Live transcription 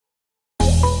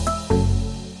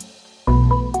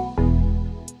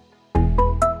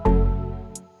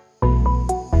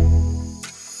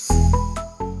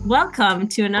Welcome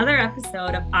to another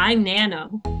episode of I'm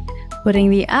Nano, Putting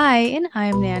the I in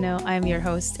I'm Nano, I'm your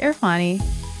host, Irfani.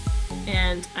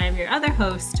 and I'm your other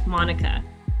host, Monica.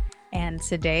 And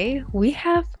today we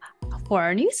have, for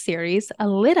our new series, a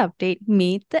lit update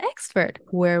Meet the Expert,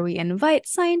 where we invite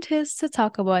scientists to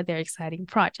talk about their exciting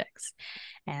projects.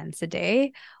 And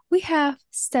today we have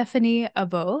Stéphanie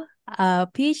Abo, a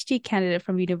PhD candidate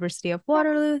from University of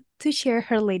Waterloo, to share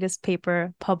her latest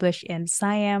paper published in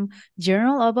SciAm,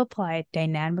 Journal of Applied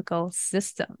Dynamical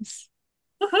Systems.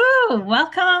 Woohoo!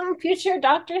 Welcome, future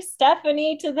Dr.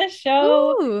 Stephanie, to the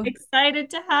show. Ooh. Excited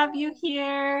to have you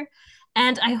here.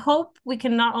 And I hope we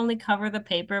can not only cover the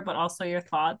paper, but also your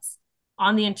thoughts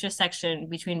on the intersection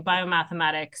between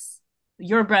biomathematics,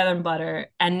 your bread and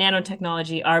butter, and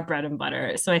nanotechnology, our bread and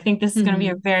butter. So I think this is going to be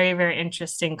a very, very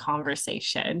interesting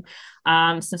conversation.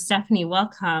 So Stephanie,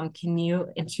 welcome. Can you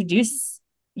introduce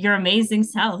your amazing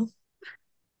self?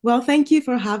 Well, thank you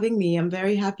for having me. I'm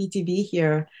very happy to be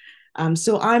here.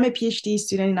 So I'm a PhD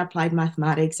student in applied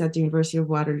mathematics at the University of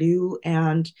Waterloo,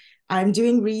 and I'm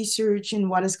doing research in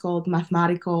what is called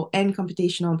mathematical and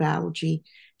computational biology.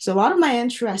 So a lot of my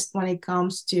interest when it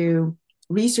comes to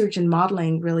research and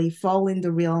modeling really fall in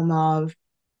the realm of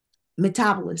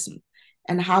metabolism.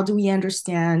 And how do we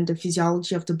understand the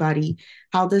physiology of the body?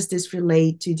 How does this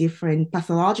relate to different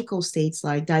pathological states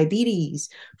like diabetes,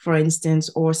 for instance,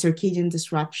 or circadian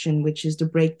disruption, which is the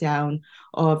breakdown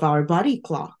of our body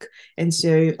clock? And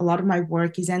so a lot of my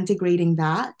work is integrating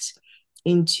that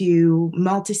into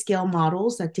multi-scale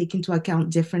models that take into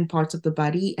account different parts of the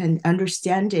body and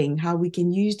understanding how we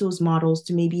can use those models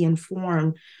to maybe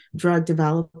inform drug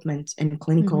development and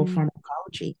clinical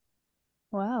pharmacology.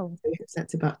 Wow. So yes,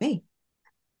 that's about me.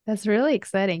 That's really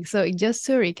exciting. So just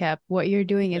to recap, what you're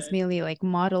doing is mainly like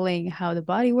modeling how the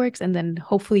body works and then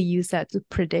hopefully use that to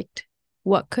predict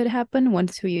what could happen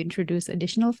once we introduce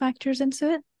additional factors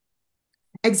into it.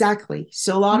 Exactly.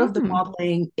 So a lot of the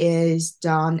modeling is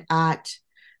done at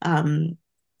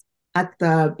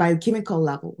the biochemical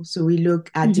level. So we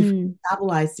look at different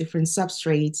metabolites, different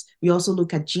substrates. We also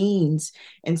look at genes.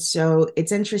 And so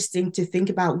it's interesting to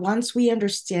think about once we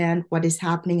understand what is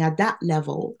happening at that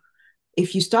level,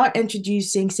 if you start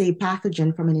introducing, say,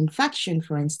 pathogen from an infection,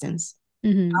 for instance,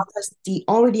 how does the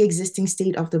already existing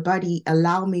state of the body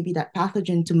allow maybe that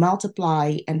pathogen to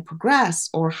multiply and progress,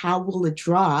 or how will a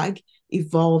drug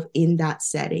evolve in that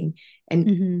setting?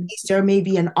 And is there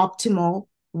maybe an optimal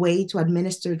way to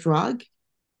administer drug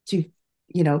to,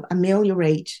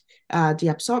 ameliorate the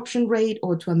absorption rate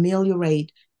or to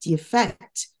ameliorate the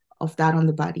effect of that on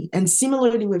the body? And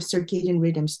similarly with circadian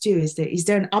rhythms too, is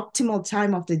there an optimal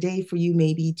time of the day for you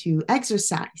maybe to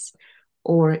exercise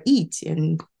or eat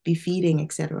and be feeding,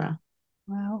 etc.?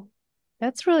 Wow.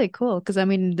 That's really cool because I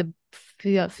mean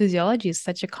the physiology is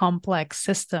such a complex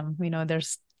system.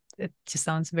 It just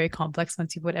sounds very complex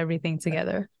once you put everything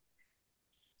together.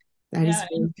 That is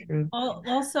very true.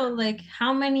 Also, like,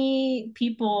 how many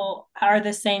people are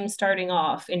the same starting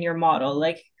off in your model?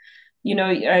 Like,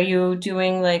 are you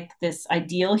doing like this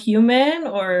ideal human,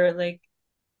 or like,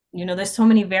 there's so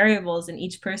many variables in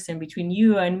each person between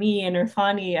you and me and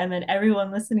Irfani and then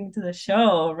everyone listening to the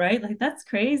show, right? Like, that's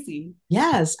crazy.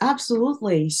 Yes,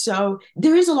 absolutely. So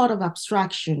there is a lot of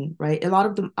abstraction, right? A lot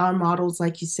of our models,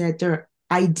 like you said, they're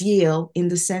ideal in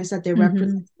the sense that they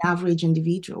represent an average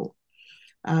individual.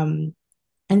 And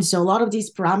so a lot of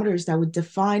these parameters that would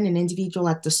define an individual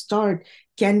at the start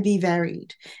can be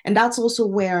varied. And that's also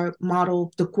where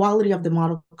the quality of the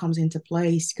model comes into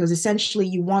place, because essentially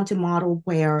you want a model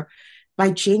where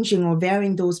by changing or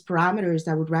varying those parameters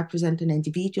that would represent an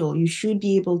individual, you should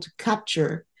be able to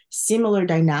capture similar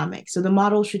dynamics. So the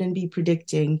model shouldn't be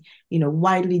predicting,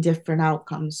 widely different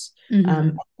outcomes.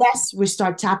 Unless we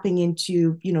start tapping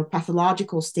into,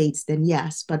 pathological states, then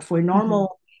yes. But for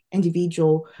normal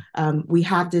individual, we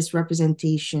have this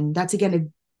representation. That's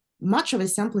again much of a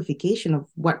simplification of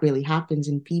what really happens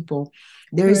in people.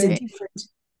 There is a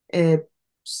different,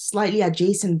 slightly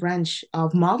adjacent branch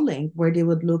of modeling where they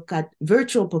would look at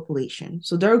virtual population.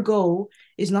 So their goal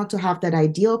is not to have that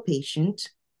ideal patient,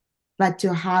 but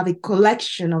to have a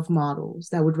collection of models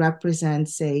that would represent,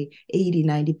 say,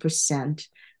 80-90%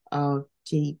 of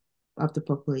the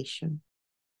population.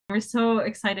 We're so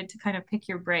excited to kind of pick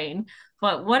your brain.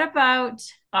 But what about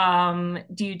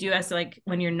do you do as like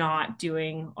when you're not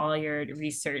doing all your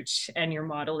research and your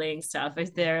modeling stuff?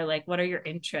 Is there like what are your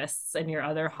interests and your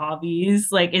other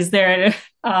hobbies? Like is there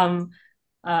more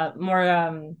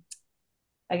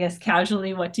I guess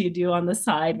casually, what do you do on the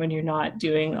side when you're not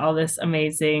doing all this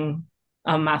amazing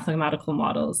mathematical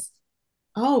models?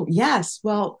 Oh, yes.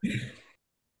 Well,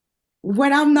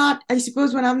 when I'm not, I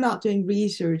suppose when I'm not doing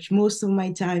research, most of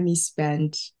my time is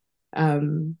spent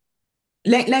um,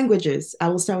 languages. I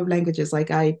will start with languages.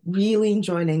 Like I really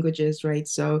enjoy languages, right?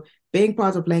 So being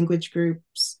part of language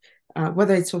groups,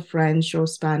 whether it's for French or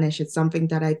Spanish, it's something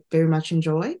that I very much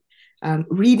enjoy.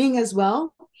 Reading as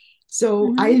well.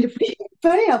 So I Mhm. read,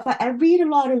 funny enough, I read a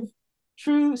lot of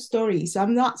true stories. So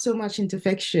I'm not so much into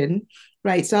fiction,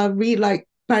 right? So I read like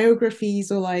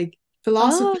biographies or like Oh,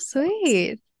 philosophy,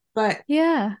 sweet. but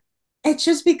Yeah. it's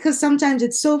just because sometimes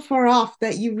it's so far off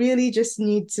that you really just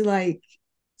need to like,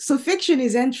 so fiction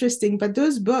is interesting, but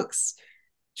those books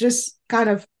just kind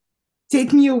of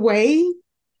take me away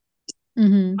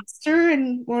Mm-hmm. faster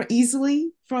and more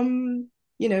easily from,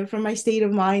 from my state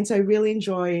of mind. So I really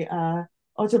enjoy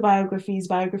autobiographies,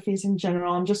 biographies in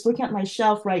general. I'm just looking at my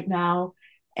shelf right now,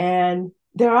 and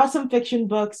there are some fiction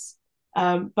books,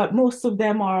 but most of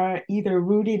them are either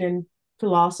rooted in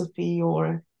philosophy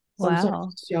or some sort of Wow.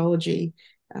 sociology.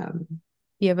 Um,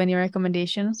 Do you have any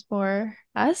recommendations for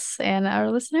us and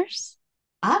our listeners?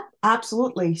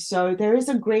 Absolutely. So there is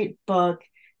a great book.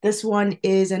 This one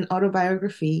is an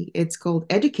autobiography. It's called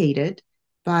Educated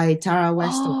by Tara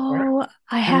Westover. Oh,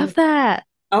 I have Um, that.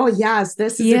 oh, yes,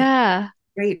 this is a Yeah,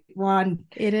 great one.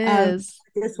 it Um, is.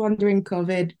 this one during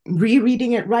COVID,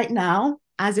 rereading it right now,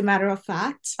 as a matter of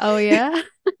fact. Oh, yeah.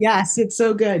 Yes, it's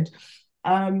so good.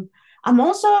 Um, I'm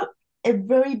also a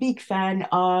very big fan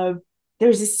of,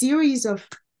 there's a series of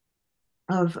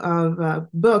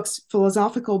books,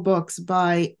 philosophical books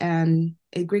by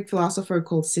a Greek philosopher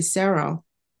called Cicero.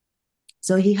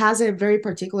 So he has a very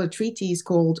particular treatise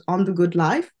called On the Good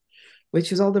Life,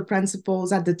 which is all the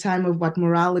principles at the time of what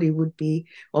morality would be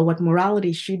or what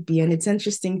morality should be. And it's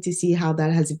interesting to see how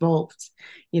that has evolved,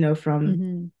 from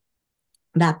Hmm.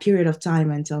 that period of time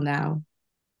until now.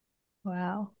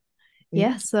 Wow.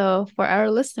 Yeah, Yes. so for our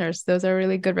listeners, those are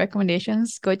really good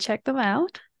recommendations. Go check them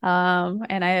out.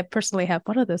 And I personally have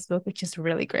one of those books, which is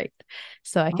really great.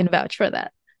 So I can vouch for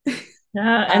that.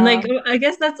 Yeah, and like Um, I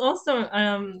guess that's also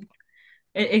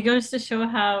it goes to show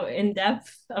how in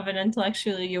depth of an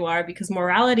intellectual you are because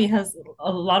morality has a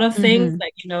lot of things Hmm.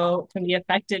 that can be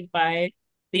affected by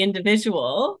the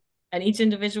individual, and each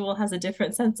individual has a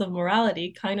different sense of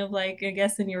morality, kind of like I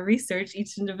guess in your research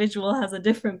each individual has a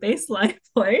different baseline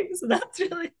point, so that's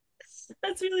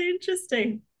really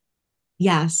interesting.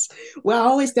 Yes. Well, I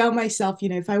always tell myself,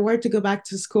 if I were to go back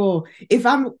to school, if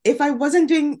I wasn't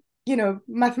doing,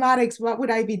 mathematics, what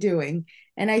would I be doing?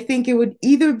 And I think it would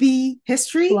either be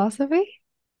history Philosophy?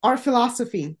 or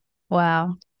philosophy.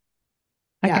 Wow.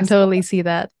 I can Yes, totally see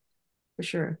that. for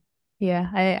sure. Yeah,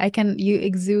 I can, you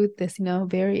exude this,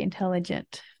 very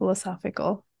intelligent,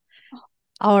 philosophical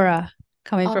aura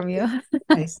coming Oh, from you.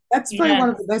 nice. That's probably one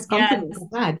of Yes, the best yes, compliments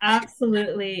I've had.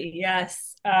 absolutely.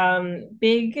 Yes.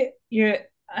 You're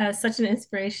such an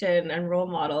inspiration and role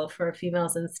model for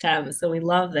females in STEM. So we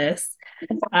love this.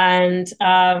 And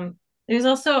there's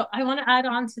also, I want to add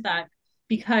on to that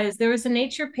because there was a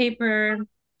Nature paper,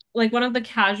 like one of the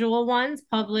casual ones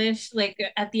published, like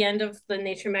at the end of the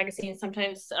Nature magazine.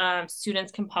 Sometimes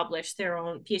students can publish their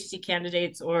own PhD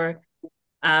candidates or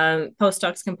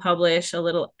postdocs can publish a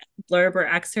little blurb or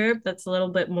excerpt that's a little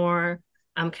bit more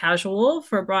casual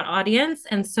for a broad audience.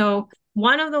 And so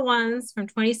one of the ones from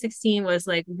 2016 was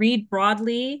like read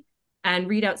broadly and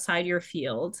read outside your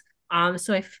field.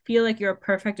 So I feel like you're a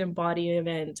perfect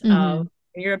embodiment Hmm. of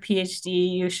you're a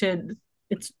PhD, you should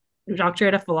it's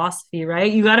doctorate of philosophy,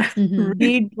 right? You gotta Hmm.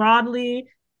 read broadly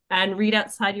and read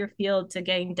outside your field to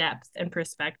gain depth and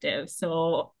perspective.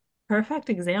 So perfect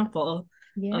example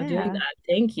of doing Yeah. that.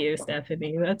 Thank you,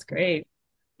 Stephanie. That's great.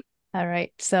 All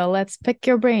right. So let's pick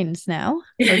your brains now.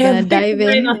 We're gonna Pick dive your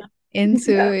brain in on.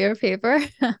 into Yeah. your paper.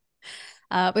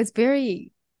 It's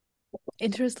very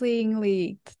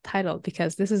interestingly titled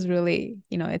because this is really,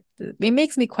 it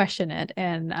makes me question it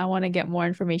and I want to get more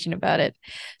information about it.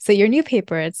 So your new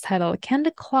paper, it's titled Can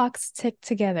the Clocks Tick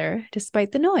Together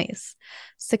Despite the Noise?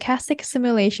 Stochastic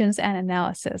Simulations and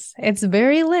Analysis. It's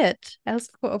very lit. Else,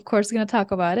 of course, going to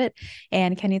talk about it.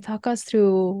 And can you talk us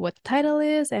through what the title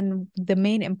is and the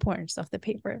main importance of the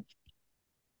paper?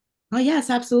 Oh, yes,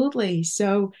 absolutely.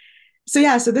 So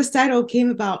this title came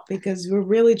about because we're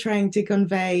really trying to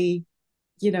convey,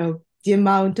 the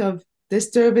amount of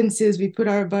disturbances we put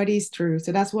our bodies through.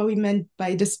 So that's what we meant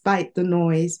by despite the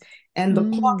noise. And the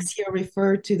Mm, clocks here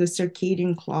refer to the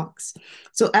circadian clocks.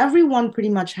 So everyone pretty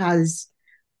much has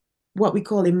what we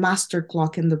call a master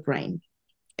clock in the brain.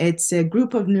 It's a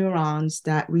group of neurons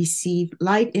that receive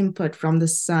light input from the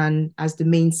sun as the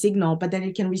main signal, but then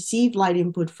it can receive light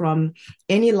input from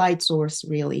any light source,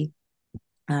 really.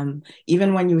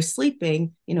 Even when you're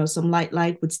sleeping, some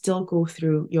light would still go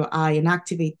through your eye and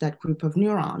activate that group of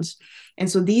neurons. And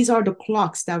so these are the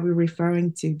clocks that we're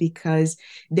referring to because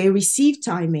they receive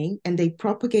timing and they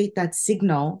propagate that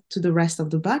signal to the rest of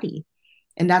the body.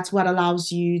 And that's what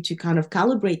allows you to kind of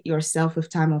calibrate yourself with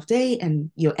time of day,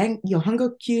 and your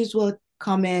hunger cues will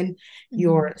come in,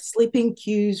 your sleeping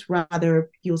cues, rather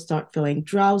you'll start feeling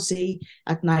drowsy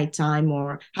at nighttime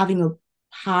or having a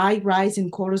high rise in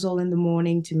cortisol in the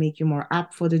morning to make you more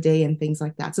apt for the day and things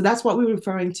like that. So that's what we're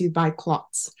referring to by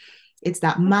clocks. It's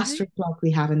that master clock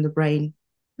we have in the brain.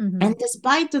 And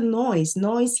despite the noise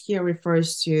here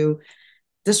refers to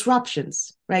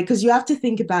disruptions, right? Because you have to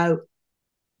think about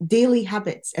daily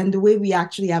habits and the way we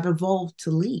actually have evolved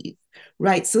to live,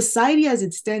 right? Society as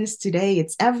it stands today,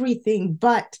 it's everything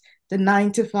but the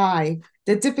 9 to 5,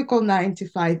 the typical 9 to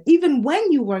 5. Even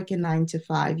when you work in 9 to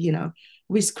 5,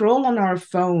 we scroll on our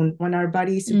phone when our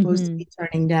body is supposed to be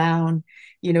turning down.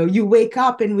 You wake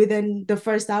up and within the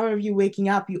first hour of you waking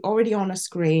up, you're already on a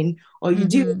screen or you're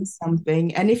doing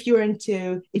something. And if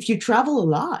you travel a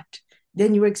lot,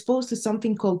 then you're exposed to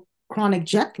something called chronic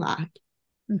jet lag.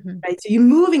 Right. So you're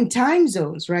moving time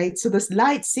zones, right? So this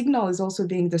light signal is also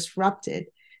being disrupted.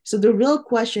 So the real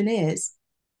question is,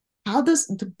 how does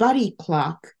the body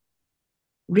clock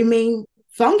remain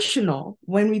functional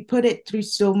when we put it through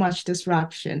so much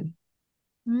disruption?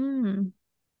 And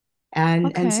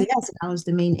so yes, that was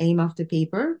the main aim of the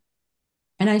paper.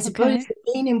 And I suppose the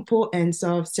main importance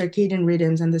of circadian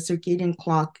rhythms and the circadian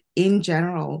clock in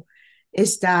general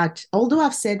is that although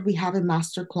I've said we have a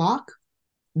master clock,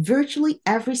 virtually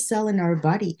every cell in our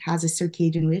body has a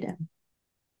circadian rhythm.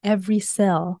 Every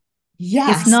cell.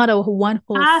 Yes. It's not a one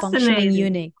whole functioning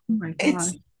unit. Oh my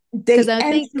gosh. Because I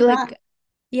think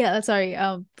sorry,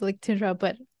 to interrupt,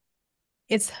 but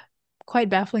it's quite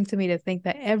baffling to me to think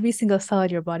that every single cell in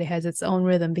your body has its own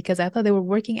rhythm, because I thought they were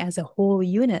working as a whole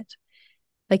unit.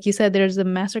 Like you said, there's a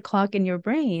master clock in your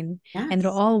brain, and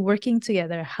they're all working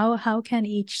together. How can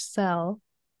each cell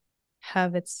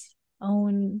have its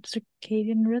own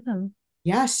circadian rhythm?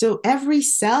 Yeah, so every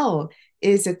cell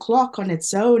is a clock on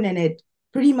its own, and it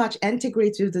pretty much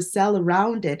integrates with the cell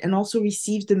around it and also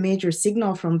receives the major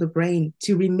signal from the brain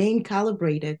to remain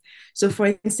calibrated. So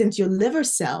for instance, your liver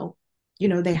cell,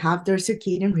 they have their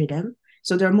circadian rhythm.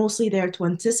 So they're mostly there to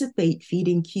anticipate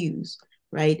feeding cues,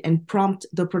 right? And prompt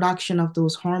the production of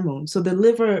those hormones. So the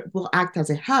liver will act as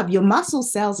a hub. Your muscle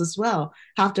cells as well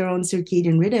have their own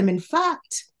circadian rhythm. In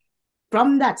fact,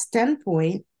 from that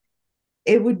standpoint,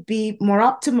 it would be more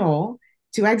optimal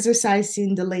to exercise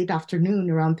in the late afternoon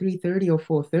around 3:30 or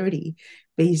 4:30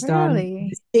 based on the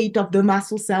state of the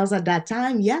muscle cells at that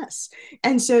time. Yes.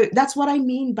 And so that's what I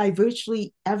mean by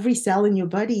virtually every cell in your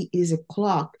body is a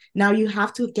clock. Now you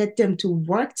have to get them to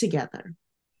work together.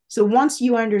 So once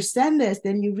you understand this,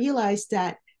 then you realize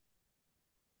that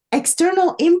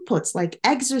external inputs like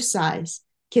exercise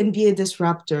can be a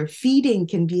disruptor, feeding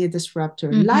can be a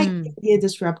disruptor, light can be a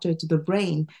disruptor to the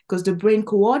brain, because the brain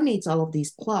coordinates all of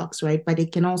these clocks, right? But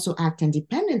it can also act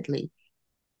independently.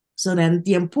 So then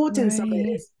the importance of it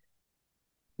is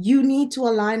you need to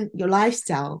align your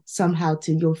lifestyle somehow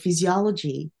to your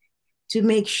physiology to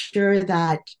make sure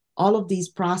that all of these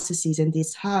processes and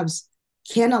these hubs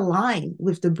can align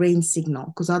with the brain signal,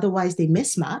 because otherwise they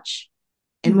mismatch.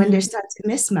 And when they start to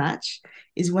mismatch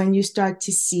is when you start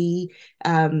to see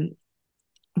the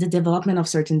development of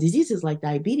certain diseases like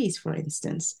diabetes, for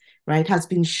instance, right? Has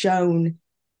been shown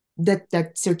that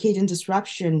circadian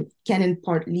disruption can in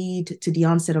part lead to the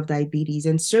onset of diabetes,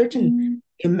 and certain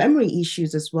memory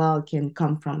issues as well can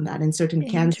come from that, and certain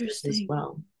cancers as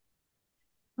well.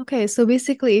 Okay, so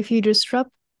basically if you disrupt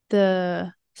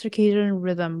the circadian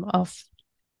rhythm of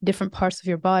different parts of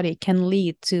your body, can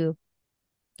lead to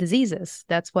diseases.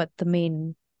 That's what the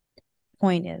main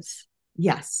point is.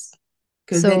 Yes,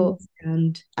 because then you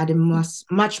stand at a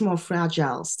much more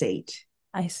fragile state.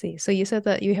 I see. So you said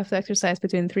that you have to exercise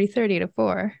between 3:30 to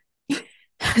 4.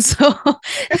 So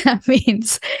that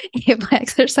means if I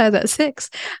exercise at 6,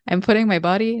 I'm putting my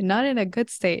body not in a good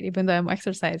state. Even though I'm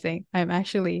exercising, I'm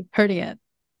actually hurting it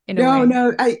in a way.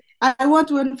 No, I want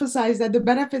to emphasize that the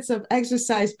benefits of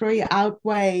exercise probably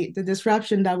outweigh the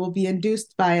disruption that will be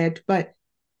induced by it. But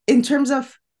in terms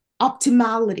of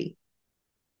optimality,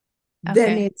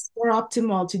 then it's more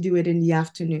optimal to do it in the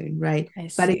afternoon, right?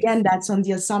 But again, that's on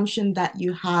the assumption that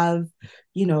you have,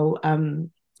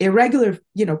 a regular,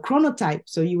 chronotype.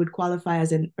 So you would qualify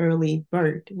as an early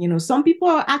bird. Some people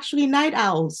are actually night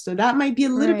owls, so that might be a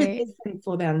little bit different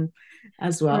for them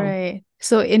as well. Right.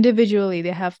 So individually,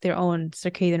 they have their own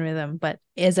circadian rhythm, but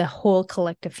as a whole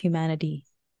collective humanity,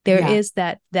 there is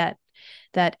that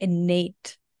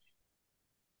innate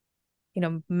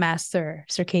master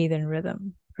circadian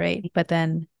rhythm, right? But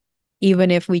then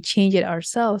even if we change it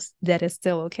ourselves, that is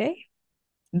still okay.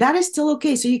 That is still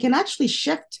okay. So you can actually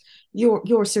shift your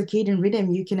circadian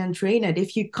rhythm. You can entrain it.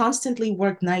 If you constantly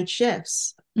work night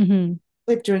shifts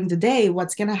during the day,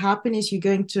 what's going to happen is you're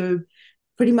going to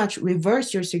pretty much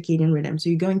reverse your circadian rhythm. So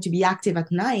you're going to be active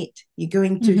at night. You're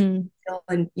going to feel,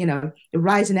 a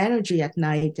rise in energy at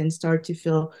night and start to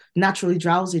feel naturally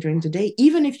drowsy during the day,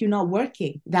 even if you're not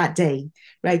working that day,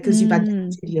 right? Because you've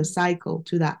adapted your cycle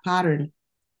to that pattern.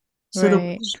 So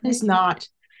the question is not,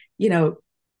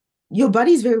 your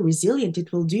body is very resilient.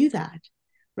 It will do that,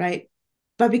 right?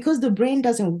 But because the brain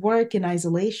doesn't work in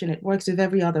isolation, it works with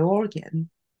every other organ.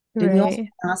 Then you also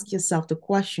ask yourself the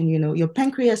question, your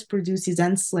pancreas produces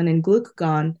insulin and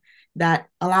glucagon that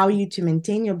allow you to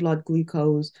maintain your blood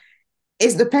glucose.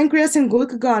 Is the pancreas and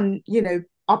glucagon,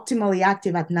 optimally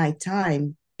active at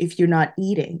nighttime if you're not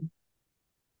eating?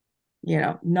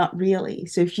 Not really.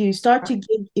 So if you start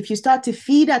to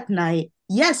feed at night,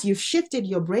 yes, you've shifted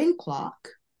your brain clock,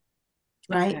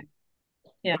 right? Okay.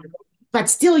 Yeah. But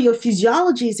still your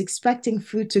physiology is expecting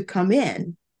food to come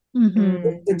in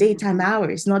the daytime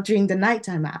hours, not during the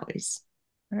nighttime hours.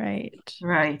 Right.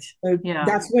 So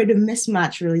that's where the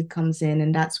mismatch really comes in.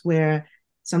 And that's where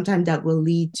sometimes that will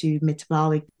lead to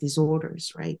metabolic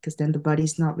disorders, right? Because then the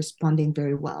body's not responding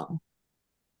very well.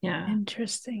 Yeah.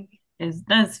 Interesting.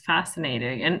 That's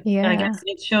fascinating. And I guess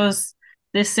it shows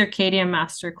this circadian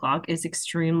master clock is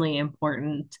extremely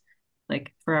important,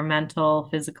 like for our mental,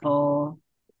 physical,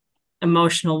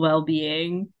 emotional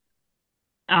well-being.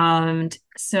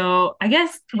 So I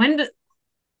guess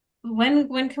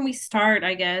when can we start,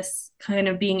 I guess, kind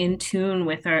of being in tune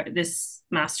with this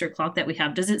master clock that we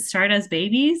have? Does it start as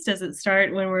babies? Does it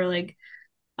start when we're like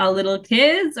little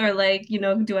kids, or like,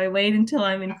 do I wait until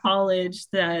I'm in college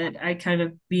that I kind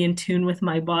of be in tune with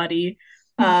my body?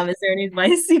 Is there any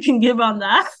advice you can give on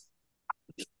that?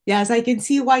 Yes, I can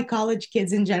see why college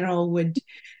students in general would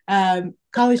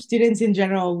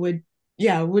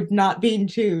not be in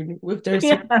tune with their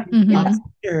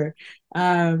sure.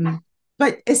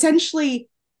 But essentially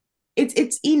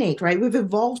it's innate, right? We've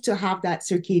evolved to have that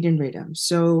circadian rhythm.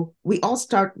 So we all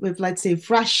start with, let's say,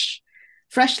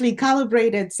 freshly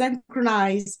calibrated,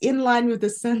 synchronized, in line with the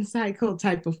sun cycle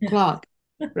type of clock,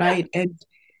 right?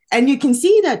 And you can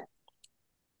see that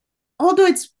although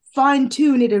it's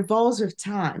fine-tuned, it evolves with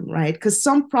time, right? Because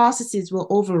some processes will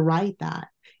override that.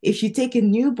 If you take a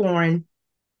newborn,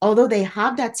 although they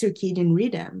have that circadian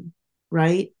rhythm,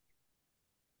 right?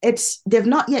 They've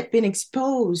not yet been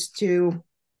exposed to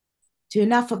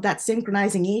enough of that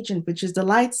synchronizing agent, which is the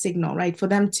light signal, right? For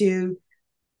them to,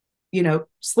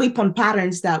 sleep on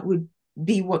patterns that would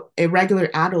be what a regular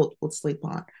adult would sleep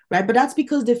on, right? But that's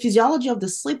because the physiology of the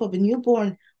sleep of a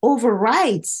newborn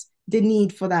overrides the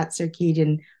need for that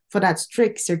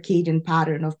strict circadian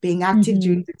pattern of being active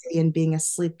during the day and being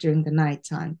asleep during the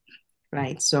nighttime,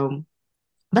 right? So,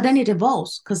 but then it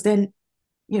evolves because then,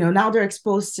 now they're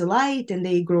exposed to light and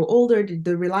they grow older.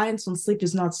 The reliance on sleep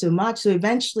is not so much. So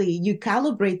eventually you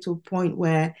calibrate to a point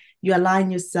where you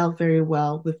align yourself very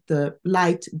well with the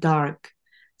light dark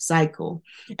cycle.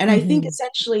 And I think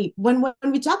essentially when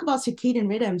we talk about circadian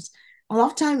rhythms, a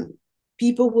lot of time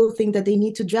people will think that they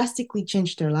need to drastically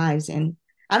change their lives. And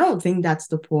I don't think that's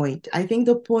the point. I think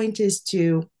the point is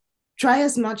to try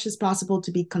as much as possible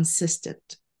to be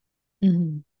consistent.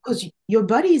 Because your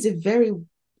body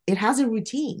it has a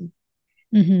routine.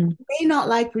 We may not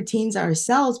like routines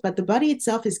ourselves, but the body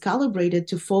itself is calibrated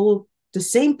to follow the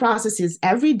same processes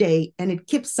every day, and it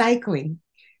keeps cycling.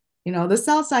 The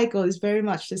cell cycle is very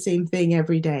much the same thing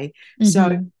every day.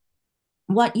 So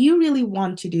what you really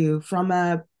want to do from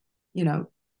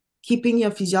keeping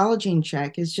your physiology in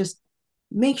check is just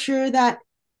make sure that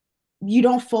you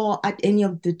don't fall at any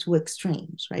of the two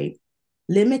extremes, right?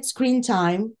 Limit screen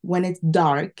time when it's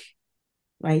dark,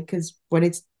 right? Because when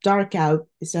it's dark out,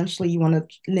 essentially you want to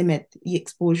limit the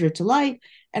exposure to light,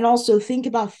 and also think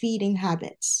about feeding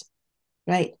habits,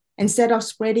 right? Instead of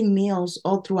spreading meals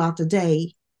all throughout the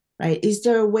day, right? Is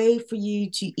there a way for you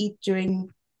to eat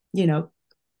during,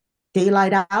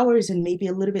 daylight hours and maybe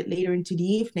a little bit later into the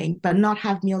evening, but not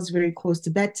have meals very close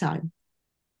to bedtime,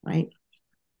 right?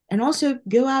 And also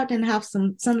go out and have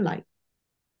some sunlight.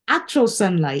 Actual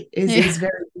sunlight is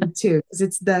very good too, because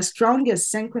it's the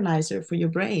strongest synchronizer for your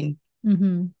brain.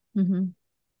 So,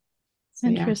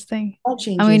 interesting. All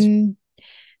changes. I mean,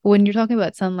 when you're talking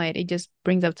about sunlight, it just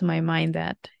brings up to my mind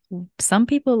that some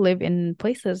people live in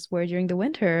places where during the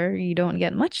winter you don't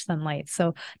get much sunlight.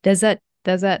 So does that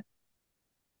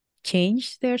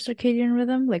change their circadian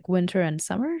rhythm, like winter and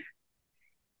summer?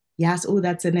 Yes. Oh,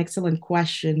 that's an excellent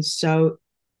question. So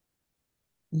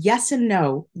yes and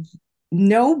no.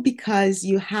 No, because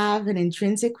you have an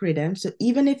intrinsic rhythm. So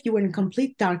even if you were in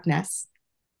complete darkness,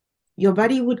 your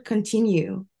body would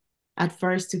continue at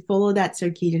first to follow that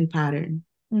circadian pattern,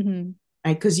 Mm-hmm.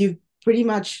 right? Because you pretty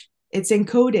much, it's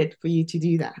encoded for you to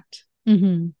do that.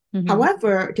 Mm-hmm. Mm-hmm.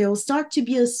 However, there will start to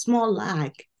be a small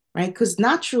lag, right? Because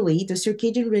naturally, the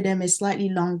circadian rhythm is slightly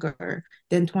longer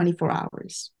than 24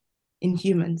 hours in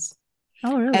humans.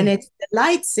 Oh, And really? it's the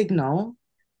light signal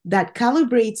that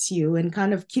calibrates you and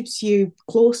kind of keeps you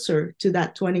closer to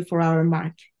that 24-hour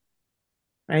mark,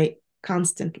 right?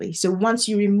 Constantly. So once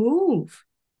you remove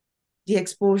the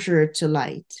exposure to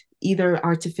light, either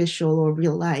artificial or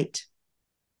real light,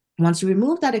 once you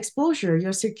remove that exposure,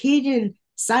 your circadian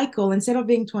cycle, instead of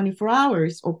being 24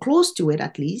 hours or close to it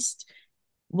at least,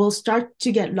 will start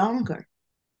to get longer.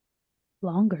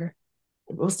 Longer.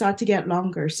 It will start to get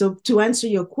longer. So to answer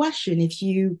your question, if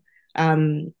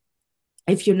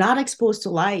you're not exposed to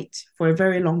light for a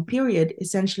very long period,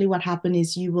 essentially what happens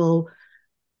is you will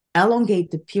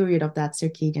elongate the period of that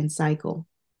circadian cycle.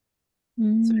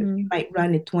 So you might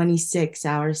run a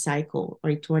 26-hour cycle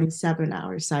or a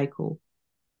 27-hour cycle,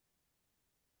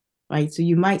 right? So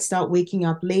you might start waking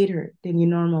up later than you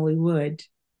normally would,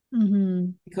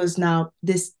 because now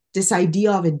this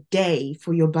idea of a day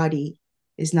for your body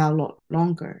is now a lot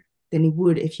longer than it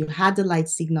would if you had the light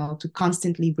signal to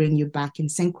constantly bring you back and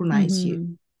synchronize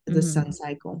you to the sun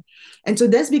cycle. And so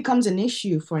this becomes an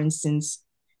issue, for instance,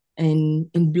 in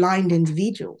blind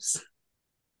individuals,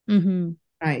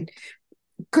 right?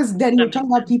 Because then you're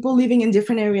talking about people living in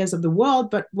different areas of the world,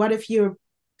 but what if you're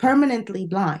permanently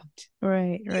blind?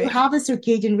 Right, You have a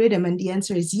circadian rhythm, and the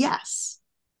answer is yes,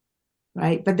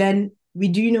 right? But then we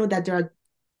do know that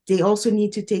they also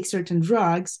need to take certain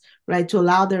drugs, right, to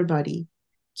allow their body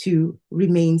to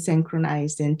remain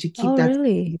synchronized and to keep that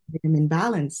really? rhythm in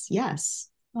balance. Yes.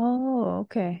 Oh,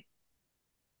 okay.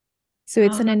 So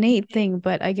it's an innate thing,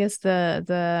 but I guess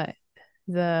the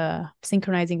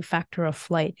synchronizing factor of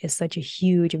flight is such a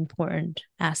huge, important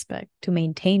aspect to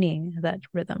maintaining that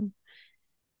rhythm.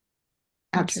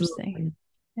 Absolutely.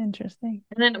 Interesting.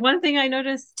 And then one thing I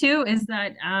noticed too is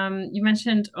that you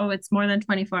mentioned, oh, it's more than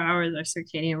 24 hours our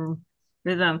circadian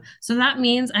rhythm. So that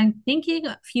means I'm thinking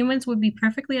humans would be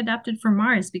perfectly adapted for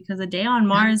Mars, because a day on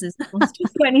Mars is close to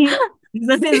 20 is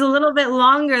a little bit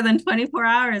longer than 24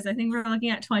 hours. I think we're looking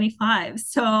at 25.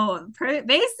 So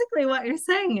basically what you're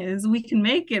saying is we can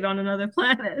make it on another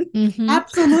planet.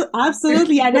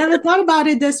 Absolutely. I never thought about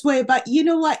it this way, but you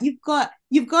know what? You've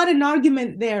got an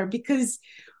argument there, because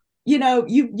you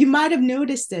might have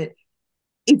noticed it.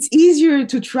 It's easier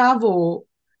to travel,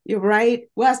 you're right,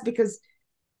 west, because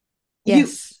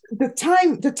the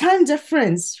time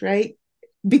difference, right?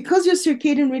 Because your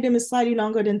circadian rhythm is slightly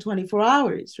longer than 24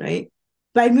 hours, right?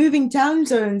 By moving time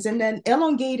zones and then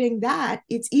elongating that,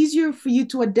 it's easier for you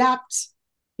to adapt.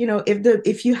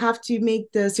 If you have to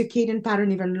make the circadian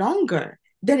pattern even longer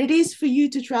than it is for you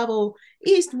to travel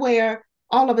east, where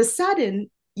all of a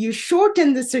sudden you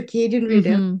shorten the circadian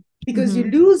rhythm because you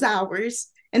lose hours,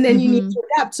 and then you need to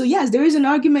adapt. So yes, there is an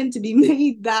argument to be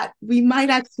made that we might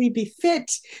actually be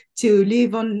fit to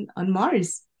live on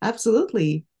Mars.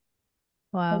 Absolutely.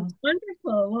 Wow. That's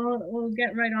wonderful. We'll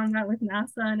get right on that with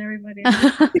NASA and everybody.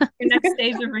 Your next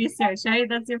stage of research, right?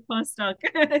 That's your postdoc.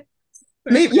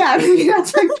 Maybe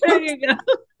that's my there you go.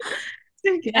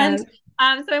 And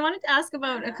so I wanted to ask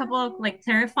about a couple of like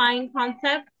terrifying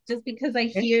concepts, just because I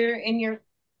hear in your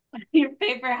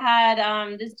paper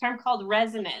had this term called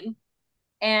resonance.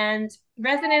 And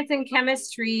resonance in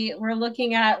chemistry, we're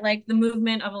looking at like the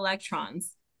movement of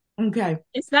electrons. Okay.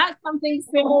 Is that something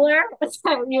similar that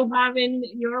you have in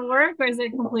your work, or is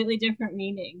it a completely different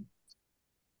meaning?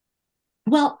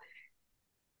 Well,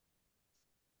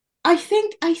 I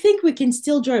think we can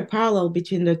still draw a parallel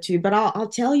between the two, but I'll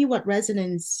tell you what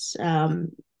resonance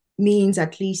means,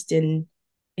 at least in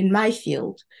my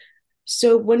field.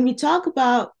 So when we talk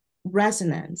about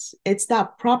resonance, it's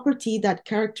that property that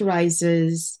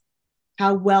characterizes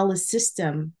how well a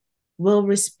system will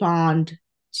respond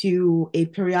to a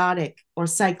periodic or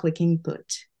cyclic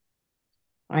input,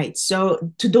 right?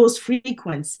 So to those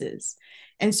frequencies.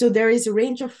 And so there is a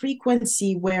range of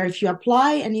frequency where if you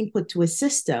apply an input to a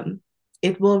system,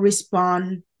 it will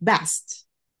respond best.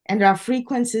 And there are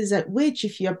frequencies at which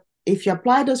if you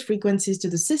apply those frequencies to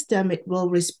the system, it will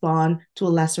respond to a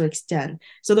lesser extent.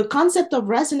 So the concept of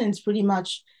resonance pretty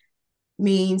much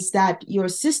means that your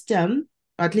system,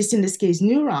 or at least in this case,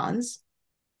 neurons,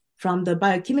 from the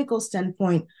biochemical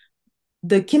standpoint,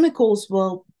 the chemicals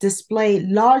will display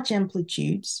large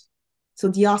amplitudes. So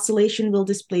the oscillation will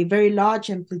display very large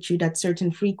amplitude at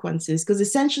certain frequencies, because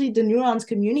essentially the neurons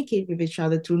communicate with each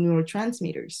other through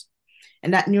neurotransmitters.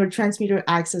 And that neurotransmitter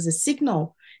acts as a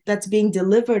signal that's being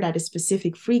delivered at a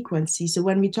specific frequency. So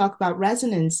when we talk about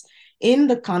resonance in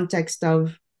the context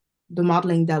of the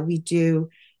modeling that we do,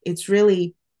 it's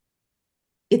an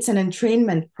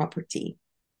entrainment property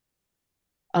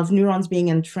of neurons being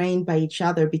entrained by each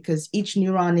other, because each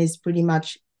neuron is pretty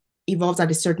much evolves at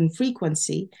a certain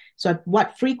frequency. So at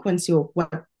what frequency or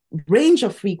what range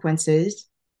of frequencies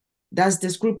does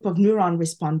this group of neurons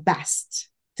respond best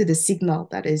to the signal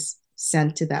that is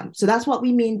sent to them? So that's what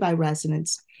we mean by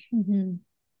resonance. Mm-hmm.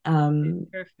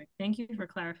 Perfect. Thank you for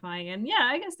clarifying. And yeah,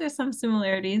 I guess there's some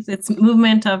similarities. It's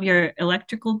movement of your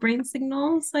electrical brain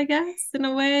signals, I guess, in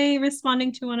a way,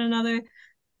 responding to one another.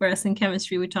 Whereas in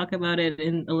chemistry, we talk about it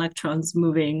in electrons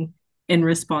moving in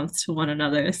response to one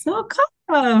another. So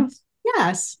kind of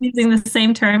yes, using the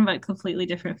same term but completely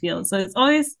different fields. So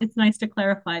it's nice to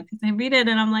clarify, because I read it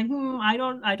and I'm like,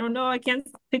 I don't know. I can't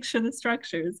picture the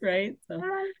structures, right? So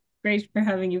great for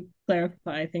having you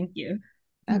clarify. Thank you.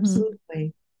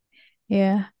 Absolutely.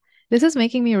 Yeah. This is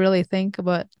making me really think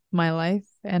about my life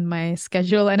and my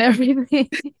schedule and everything.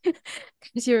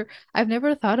 Because I've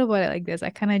never thought about it like this. I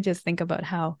kind of just think about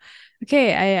how,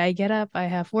 okay, I get up, I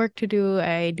have work to do,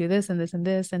 I do this and this and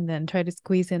this, and then try to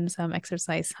squeeze in some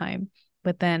exercise time.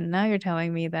 But then now you're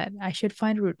telling me that I should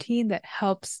find a routine that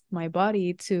helps my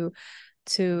body to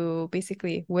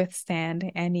basically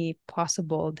withstand any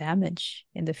possible damage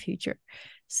in the future.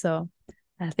 So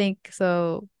I think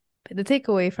so. The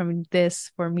takeaway from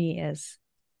this for me is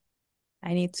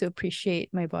I need to appreciate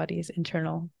my body's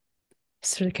internal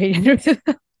circadian rhythm.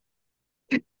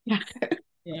 Yeah.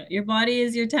 Yeah, your body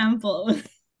is your temple.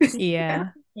 Yeah.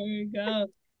 There you go.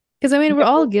 Because I mean, we're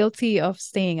all guilty of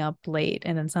staying up late,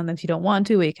 and then sometimes you don't want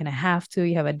to, but you kind of have to.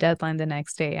 You have a deadline the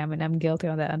next day. I mean, I'm guilty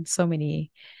of that on so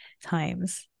many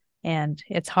times, and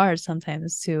it's hard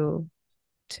sometimes to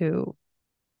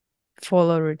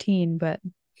follow routine. But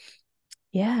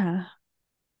yeah,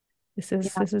 this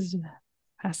is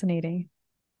fascinating.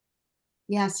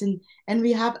 Yes, and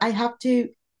I have to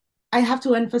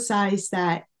emphasize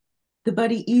that the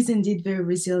body is indeed very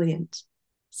resilient.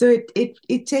 So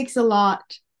it takes a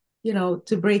lot,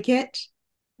 to break it.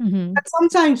 Mm-hmm. But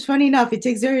sometimes, funny enough, it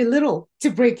takes very little to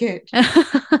break it.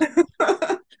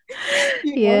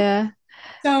 Yeah.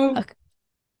 So, okay.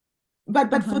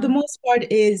 but for the most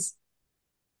part,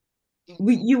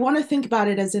 you want to think about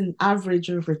it as an average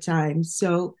over time.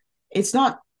 So it's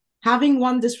not having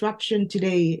one disruption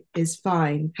today is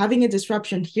fine. Having a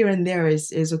disruption here and there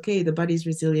is okay. The body's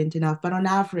resilient enough, but on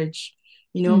average,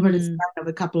 over the span of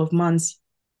a couple of months,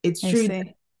 it's true that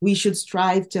we should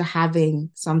strive to having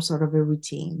some sort of a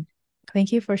routine.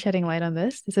 Thank you for shedding light on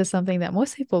this. This is something that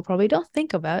most people probably don't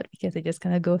think about, because they just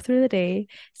kind of go through the day,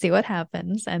 see what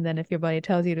happens, and then if your body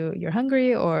tells you you're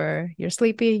hungry or you're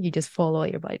sleepy, you just follow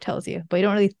what your body tells you. But you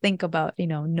don't really think about,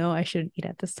 no, I shouldn't eat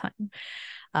at this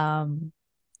time.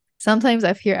 Sometimes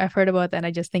I've heard about that and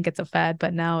I just think it's a fad,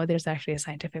 but now there's actually a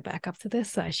scientific backup to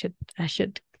this, so I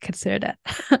should consider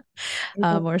that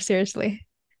more seriously.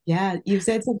 Yeah, you've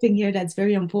said something here that's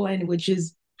very important, which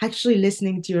is actually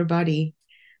listening to your body.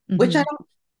 Which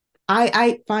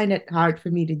I find it hard for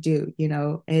me to do.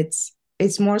 It's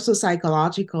more so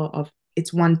psychological of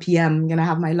it's 1 p.m. I'm gonna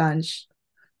have my lunch.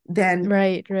 Then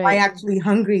right. I actually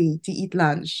hungry to eat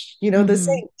lunch. The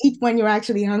saying, eat when you're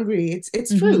actually hungry.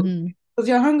 It's true, because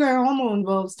your hunger hormone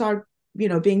will start,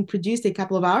 being produced a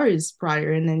couple of hours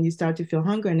prior, and then you start to feel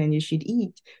hunger, and then you should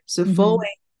eat. So following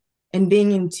and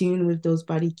being in tune with those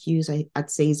body cues,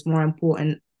 I'd say, is more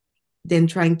important than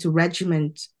trying to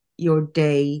regiment your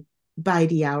day by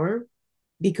the hour,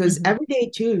 because every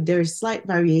day too there's slight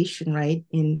variation, right?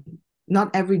 In not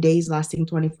every day is lasting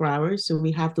 24 hours, so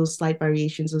we have those slight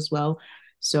variations as well.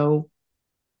 So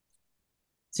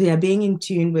yeah, being in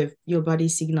tune with your body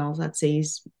signals, I'd say,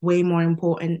 is way more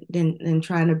important than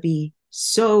trying to be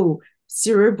so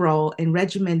cerebral and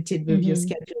regimented with your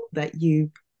schedule that you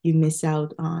miss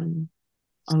out on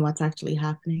what's actually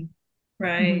happening.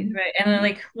 Right. And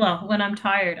then, when I'm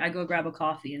tired, I go grab a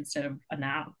coffee instead of a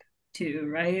nap too,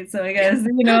 right? So I guess,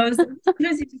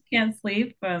 sometimes you just can't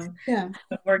sleep from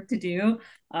work to do.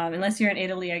 Unless you're in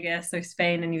Italy, I guess, or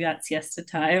Spain, and you got siesta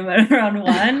time at around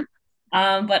 1.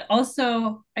 But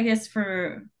also, I guess,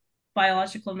 for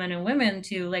biological men and women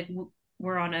too,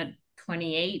 we're on a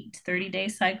 28, 30-day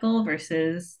cycle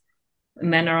versus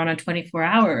men are on a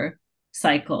 24-hour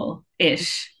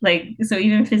cycle-ish. So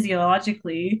even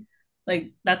physiologically,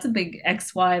 that's a big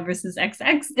XY versus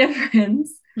XX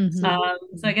difference. Mm-hmm.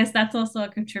 So I guess that's also a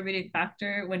contributing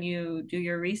factor when you do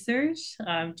your research.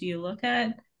 Do you look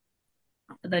at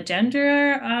the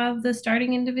gender of the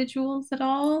starting individuals at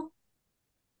all?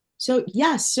 So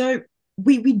yeah, so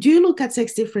we do look at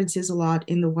sex differences a lot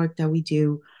in the work that we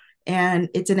do. And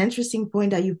it's an interesting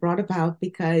point that you brought about,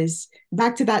 because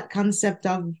back to that concept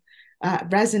of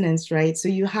resonance, right? So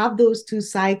you have those two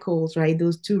cycles, right?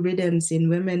 Those two rhythms in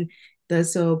women, the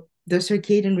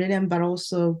circadian rhythm, but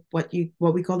also what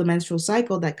we call the menstrual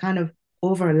cycle, that kind of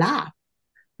overlap,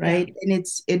 Yeah. right? And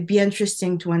it'd be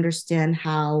interesting to understand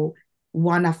how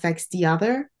one affects the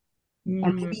other, or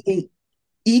Mm. maybe they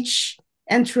each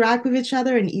interact with each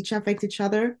other and each affect each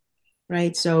other,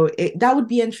 right? So that would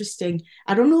be interesting.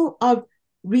 I don't know of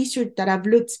research that have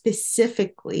looked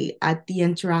specifically at the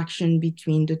interaction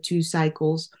between the two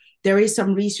cycles. There is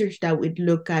some research that would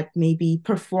look at maybe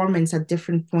performance at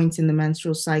different points in the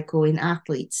menstrual cycle in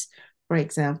athletes, for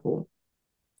example.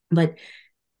 But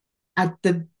at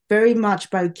the very much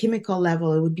biochemical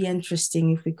level, it would be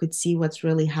interesting if we could see what's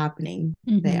really happening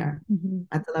Mm-hmm. there Mm-hmm.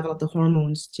 at the level of the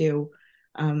hormones too.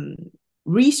 Um,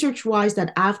 Research wise,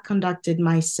 that I've conducted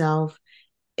myself,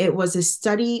 it was a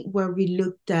study where we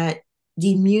looked at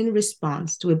the immune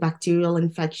response to a bacterial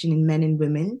infection in men and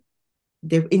women.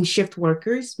 They're in shift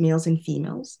workers, males and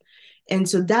females. And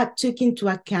so that took into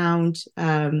account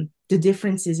the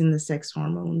differences in the sex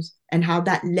hormones and how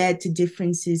that led to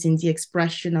differences in the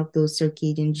expression of those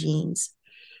circadian genes.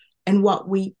 And what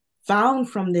we found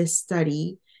from this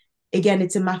study, again,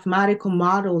 it's a mathematical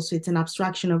model, so it's an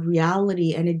abstraction of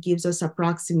reality, and it gives us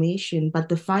approximation. But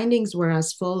the findings were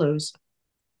as follows: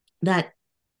 that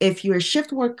if you're a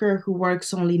shift worker who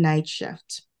works only night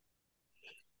shift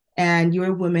and you're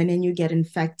a woman and you get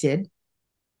infected,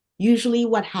 usually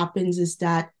what happens is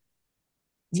that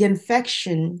the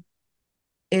infection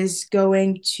is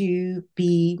going to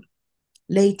be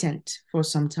latent for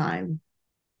some time.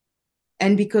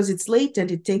 And because it's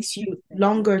latent, it takes you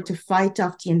longer to fight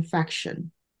off the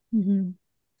infection, Mm-hmm.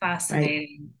 right?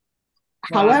 Fascinating.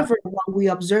 Wow. However, what we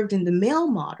observed in the male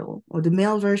model, or the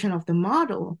male version of the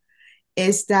model,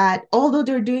 is that although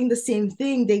they're doing the same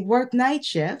thing, they work night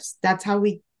shifts. That's how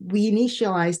we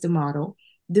initialize the model.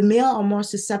 The male are more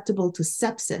susceptible to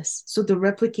sepsis. So the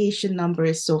replication number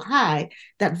is so high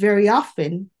that very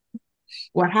often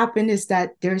what happened is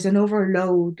that there's an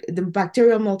overload, the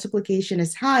bacterial multiplication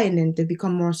is high, and then they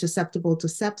become more susceptible to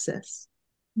sepsis,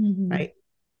 Mm-hmm. right?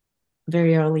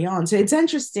 Very early on. So it's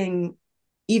interesting,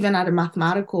 even at a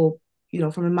mathematical,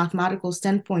 from a mathematical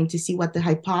standpoint, to see what the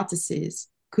hypothesis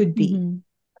could be, Mm-hmm.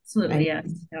 Absolutely, right?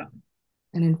 yes. Yeah.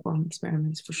 And inform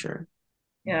experiments for sure.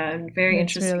 Yeah, and very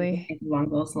That's interesting to really, think along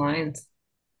those lines.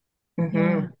 yeah.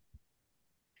 Mm-hmm.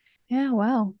 Yeah,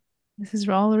 wow. This is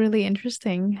all really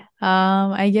interesting.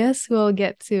 I guess we'll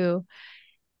get to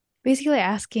basically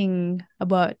asking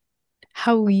about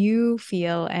how you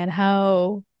feel and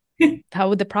how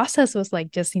the process was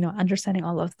like, just understanding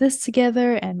all of this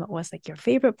together, and what was like your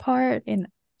favorite part in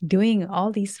doing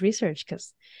all these research,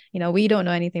 because we don't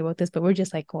know anything about this, but we're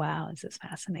just like, wow, this is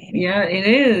fascinating. Yeah, it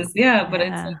is. Yeah, but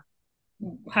it's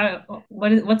Yeah.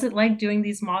 what's it like doing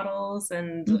these models,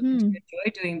 and do you Mm-hmm.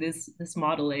 enjoy doing this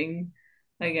modeling,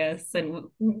 I guess? And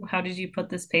how did you put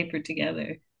this paper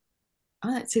together?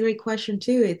 Oh, that's a great question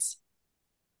too.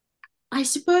 I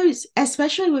suppose,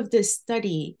 especially with this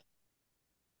study,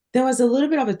 there was a little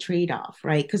bit of a trade-off,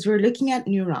 right? Because we're looking at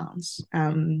neurons.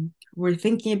 We're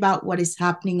thinking about what is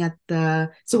happening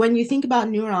so when you think about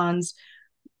neurons,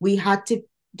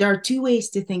 there are two ways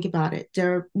to think about it.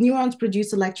 Neurons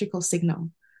produce electrical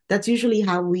signal. That's usually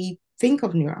how we think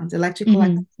of neurons, electrical,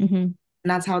 and Mm-hmm. Mm-hmm.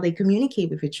 that's how they communicate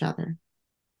with each other.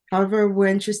 However, we're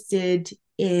interested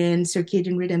in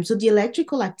circadian rhythm. So the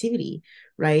electrical activity,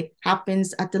 right,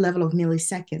 happens at the level of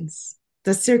milliseconds.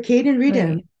 The circadian rhythm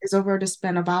Right. is over the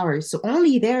span of hours. So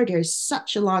only there's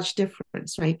such a large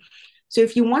difference, right? So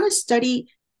if you want to study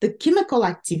the chemical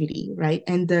activity, right,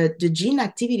 and the gene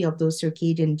activity of those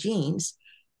circadian genes,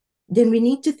 then we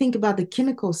need to think about the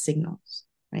chemical signals,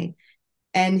 right?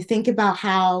 And think about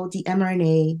how the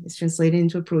mRNA is translated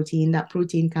into a protein. That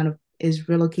protein kind of is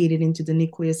relocated into the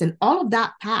nucleus. And all of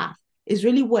that path is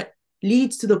really what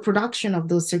leads to the production of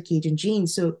those circadian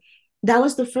genes. So that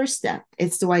was the first step.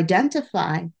 It's to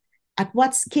identify at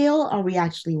what scale are we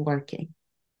actually working?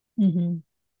 Mm-hmm.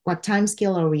 What time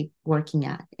scale are we working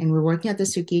at? And we're working at the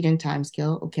circadian time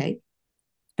scale. Okay.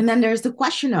 And then there's the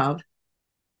question of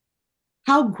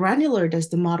how granular does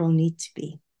the model need to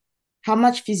be? How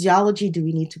much physiology do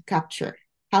we need to capture?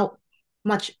 How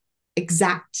much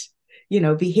exact,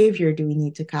 behavior do we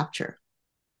need to capture?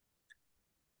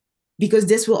 because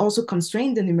this will also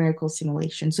constrain the numerical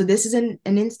simulation. So this is an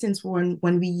instance when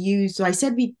we use, so I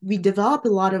said we develop a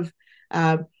lot of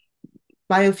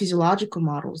biophysiological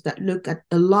models that look at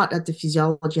a lot at the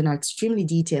physiology and are extremely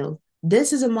detailed.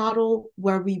 This is a model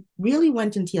where we really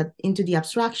went into the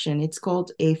abstraction. It's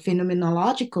called a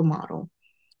phenomenological model.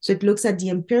 So it looks at the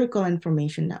empirical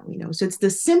information that we know. So it's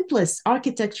the simplest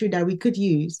architecture that we could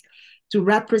use to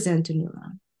represent a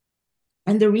neuron.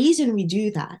 And the reason we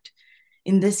do that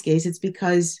in this case, it's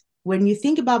because when you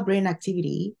think about brain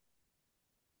activity,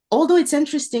 although it's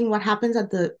interesting what happens at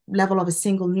the level of a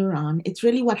single neuron, it's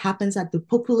really what happens at the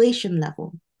population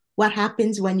level. What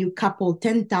happens when you couple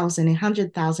 10,000,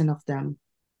 100,000 of them?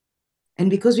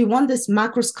 And because we want this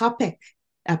macroscopic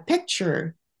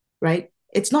picture, right?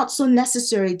 It's not so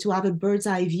necessary to have a bird's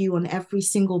eye view on every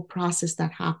single process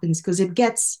that happens, because it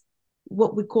gets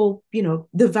what we call,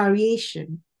 the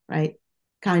variation, right?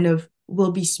 Kind of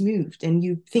will be smoothed, and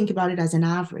you think about it as an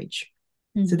average.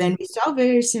 Mm-hmm. So then we saw a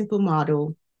very simple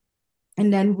model.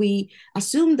 And then we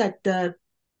assume that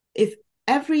if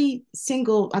every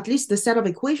single, at least the set of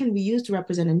equation we use to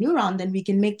represent a neuron, then we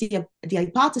can make the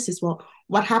hypothesis, well,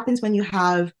 what happens when you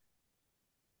have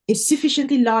a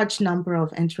sufficiently large number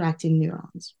of interacting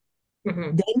neurons?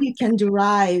 Mm-hmm. Then you can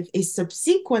derive a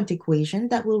subsequent equation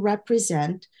that will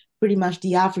represent pretty much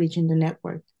the average in the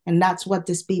network. And that's what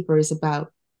this paper is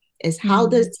about, is how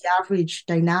does the average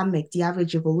dynamic, the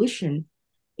average evolution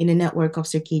in a network of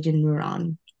circadian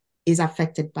neuron is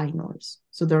affected by noise.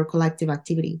 So their collective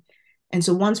activity. And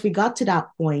so once we got to that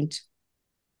point,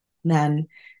 then,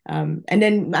 and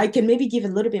then I can maybe give a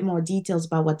little bit more details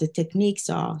about what the techniques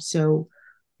are. So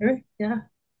yeah,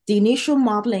 the initial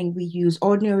modeling, we use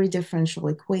ordinary differential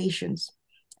equations.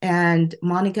 And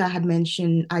Monica had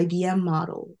mentioned IBM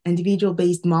model,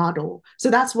 individual-based model.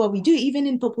 So that's what we do. Even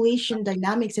in population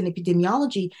dynamics and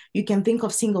epidemiology, you can think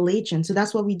of single agents. So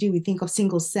that's what we do. We think of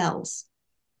single cells.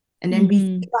 And then we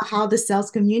think about how the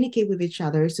cells communicate with each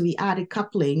other. So we add a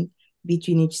coupling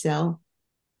between each cell.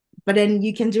 But then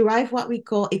you can derive what we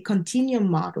call a continuum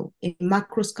model, a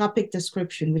macroscopic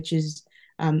description, which is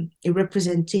a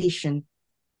representation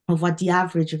of what the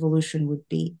average evolution would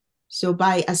be. So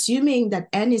by assuming that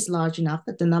n is large enough,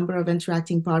 that the number of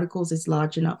interacting particles is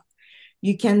large enough,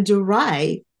 you can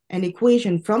derive an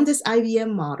equation from this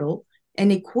IBM model,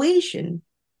 an equation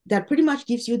that pretty much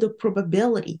gives you the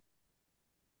probability.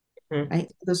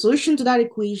 Right? The solution to that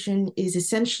equation is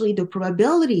essentially the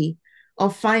probability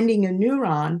of finding a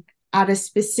neuron at a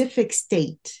specific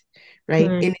state,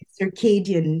 right, in a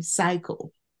circadian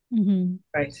cycle.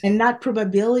 Right. And that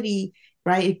probability,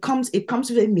 right, it comes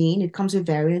with a mean, it comes with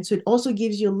variance. So it also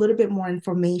gives you a little bit more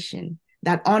information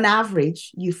that on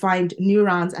average, you find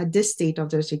neurons at this state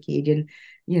of their circadian,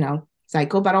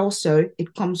 cycle, but also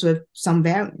it comes with some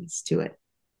variance to it.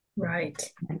 Right.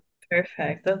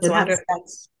 Perfect. That's wonderful.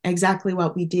 That's exactly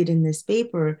what we did in this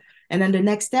paper. And then the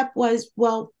next step was,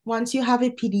 well, once you have a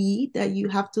PDE that you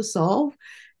have to solve,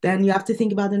 then you have to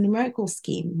think about the numerical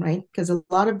scheme, right? Because a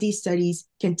lot of these studies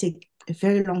can take a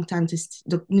very long time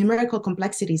the numerical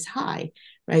complexity is high,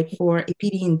 right, for a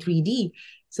PDE in 3D.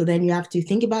 So then you have to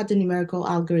think about the numerical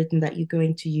algorithm that you're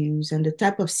going to use and the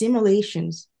type of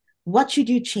simulations. What should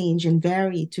you change and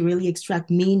vary to really extract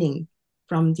meaning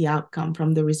from the outcome,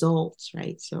 from the results,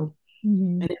 right? So,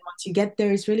 and then once you get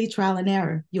there, it's really trial and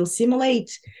error. You'll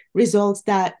simulate results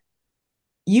that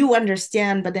you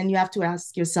understand, but then you have to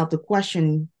ask yourself the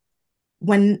question,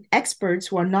 when experts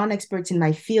who are non-experts in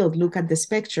my field look at this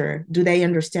picture, do they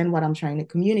understand what I'm trying to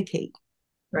communicate?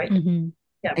 Right.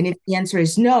 Yeah. And if the answer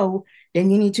is no,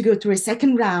 then you need to go through a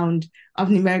second round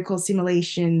of numerical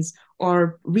simulations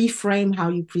or reframe how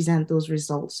you present those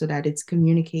results so that it's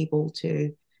communicable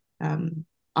to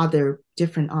other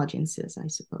different audiences, I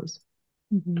suppose.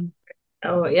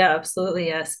 Oh, yeah, absolutely.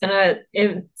 Yes. And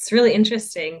it's really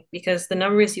interesting because the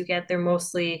numbers you get, they're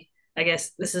mostly, I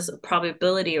guess, this is a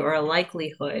probability or a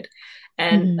likelihood.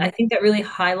 And I think that really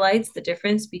highlights the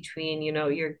difference between,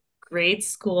 your grade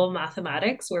school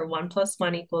mathematics where 1 +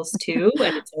 1 = 2,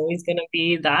 and it's always going to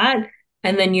be that.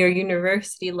 And then your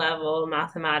university level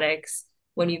mathematics,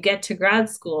 when you get to grad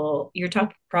school, you're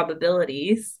talking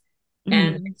probabilities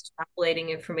and extrapolating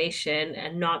information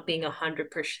and not being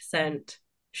 100%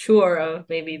 sure of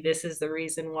maybe this is the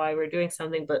reason why we're doing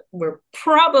something, but we're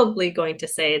probably going to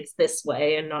say it's this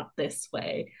way and not this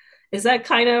way. Is that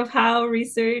kind of how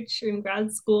research in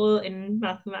grad school in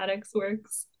mathematics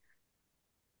works?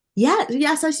 Yeah,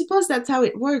 yes, I suppose that's how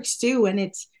it works too. And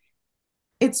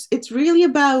it's really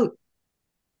about,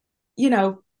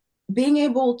 being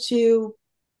able to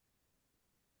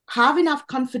have enough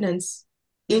confidence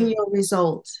in your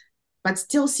result, but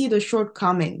still see the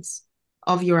shortcomings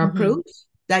of your approach,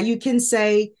 that you can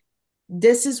say,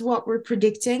 this is what we're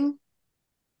predicting,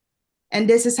 and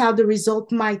this is how the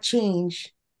result might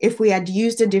change if we had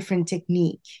used a different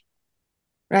technique,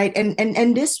 right?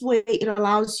 And this way, it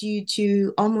allows you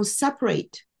to almost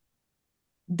separate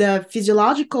the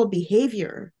physiological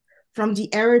behavior from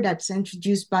the error that's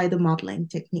introduced by the modeling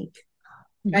technique,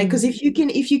 right? Because if you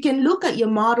can look at your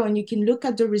model and you can look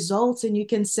at the results and you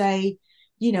can say,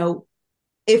 you know,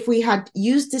 if we had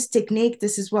used this technique,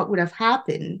 this is what would have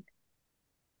happened,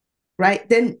 right?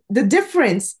 Then the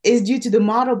difference is due to the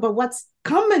model, but what's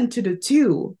common to the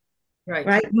two,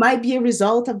 right, might be a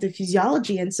result of the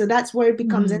physiology. And so that's where it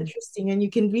becomes interesting, and you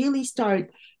can really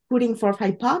start putting forth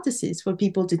hypotheses for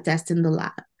people to test in the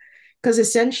lab. Because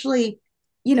essentially,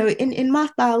 you know, in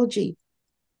math biology,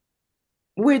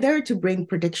 we're there to bring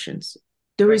predictions.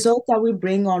 The results that we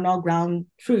bring are not ground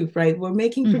truth, right? We're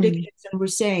making predictions and we're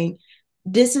saying,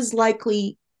 this is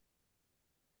likely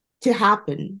to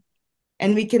happen.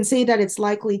 And we can say that it's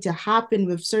likely to happen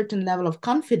with certain level of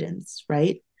confidence,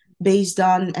 right? Based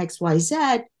on X, Y,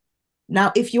 Z.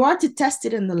 Now, if you are to test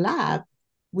it in the lab,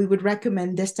 we would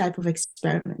recommend this type of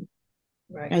experiment,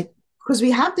 right? Because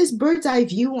we have this bird's eye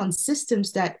view on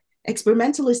systems that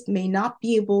experimentalists may not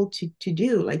be able to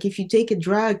do. Like if you take a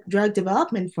drug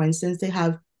development, for instance, they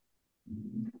have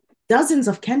dozens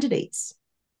of candidates.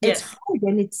 It's hard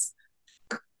and it's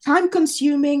time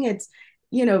consuming. It's,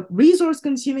 you know, resource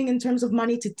consuming in terms of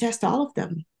money to test all of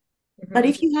them. But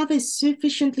if you have a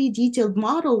sufficiently detailed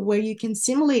model where you can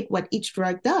simulate what each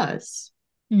drug does,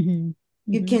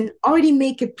 you can already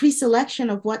make a pre-selection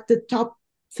of what the top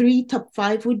 3, top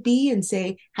 5 would be and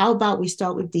say, how about we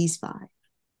start with these 5?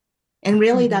 And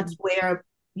really that's where,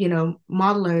 you know,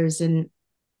 modelers and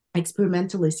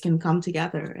experimentalists can come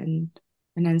together and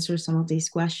answer some of these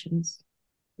questions.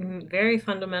 Very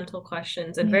fundamental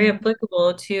questions and very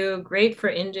applicable to, great for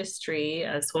industry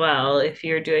as well. If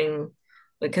you're doing,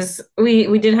 because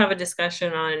we did have a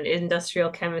discussion on industrial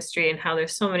chemistry and how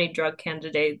there's so many drug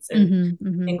candidates, and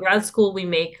in grad school we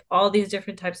make all these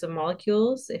different types of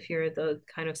molecules if you're the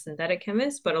kind of synthetic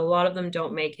chemist, but a lot of them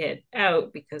don't make it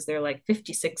out because they're like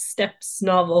 56 steps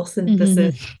novel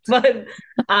synthesis. But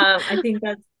I think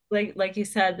that's like you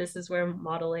said, this is where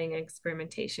modeling and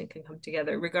experimentation can come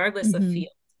together regardless of field.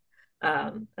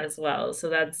 As well. So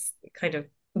that's kind of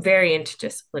very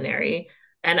interdisciplinary.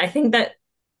 And I think that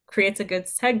creates a good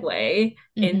segue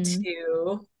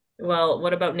into, well,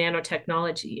 what about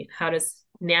nanotechnology? How does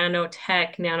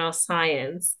nanotech,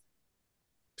 nanoscience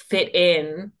fit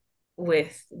in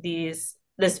with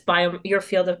your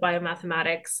field of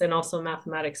biomathematics and also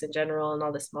mathematics in general and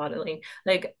all this modeling?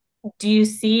 Like, do you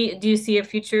see a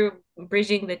future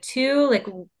bridging the two? Like,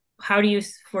 how do you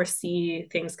foresee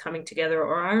things coming together,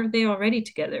 or are they already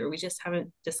together? We just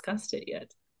haven't discussed it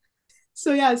yet.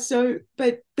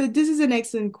 But this is an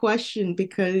excellent question,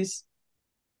 because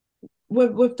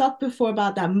we've talked before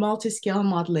about that multi-scale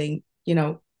modeling. You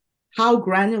know, how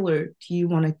granular do you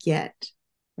want to get,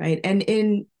 right? And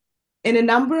in a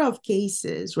number of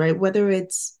cases, right, whether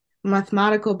it's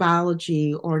mathematical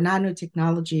biology or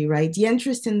nanotechnology, right, the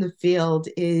interest in the field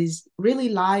really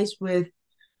lies with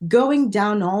going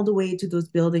down all the way to those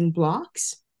building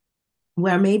blocks,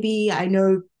 where maybe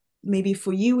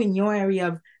for you in your area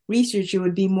of research, it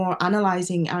would be more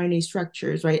analyzing RNA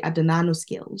structures, right, at the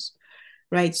nanoscales,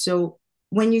 right? So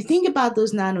when you think about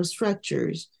those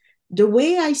nanostructures, the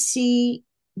way I see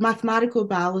mathematical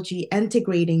biology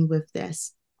integrating with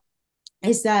this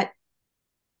is that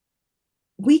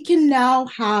we can now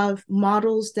have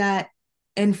models that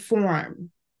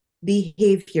inform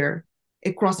behavior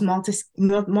across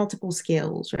multiple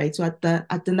scales, right? So at the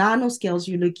nanoscales,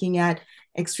 you're looking at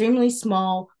extremely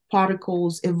small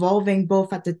particles evolving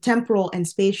both at the temporal and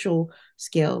spatial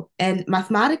scale. And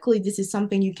mathematically, this is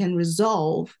something you can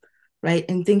resolve, right?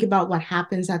 And think about what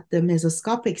happens at the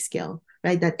mesoscopic scale,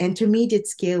 right? That intermediate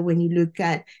scale when you look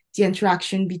at the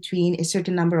interaction between a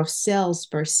certain number of cells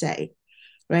per se,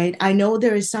 right? I know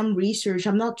there is some research,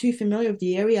 I'm not too familiar with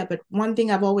the area, but one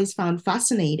thing I've always found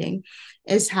fascinating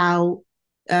is how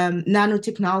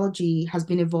nanotechnology has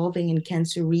been evolving in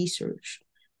cancer research,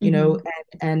 you know,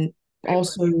 and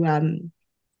also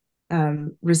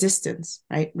resistance,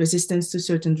 right? Resistance to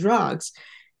certain drugs.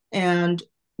 And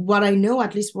what I know,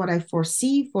 at least what I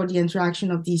foresee for the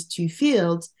interaction of these two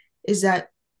fields, is that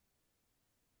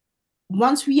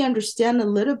once we understand a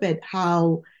little bit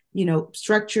how, you know,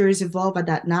 structures evolve at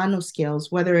that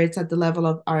nanoscales, whether it's at the level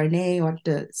of RNA or at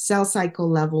the cell cycle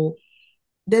level,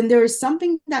 then there is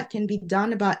something that can be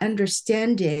done about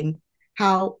understanding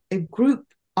how a group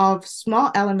of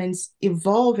small elements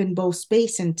evolve in both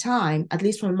space and time, at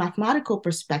least from a mathematical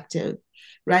perspective,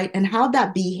 right? And how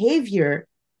that behavior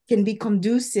can be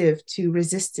conducive to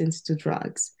resistance to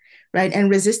drugs, right? And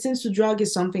resistance to drug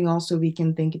is something also we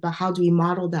can think about. How do we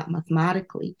model that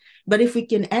mathematically? But if we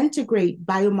can integrate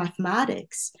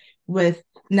biomathematics with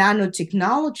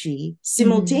nanotechnology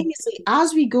simultaneously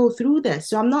as we go through this.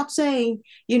 So I'm not saying,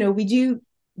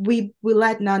 we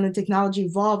let nanotechnology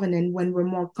evolve, and then when we're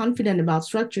more confident about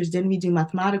structures, then we do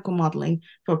mathematical modeling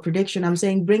for prediction. I'm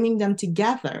saying bringing them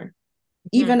together,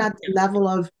 even at the level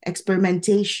of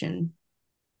experimentation,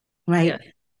 right? Yeah.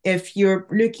 If you're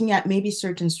looking at maybe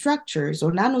certain structures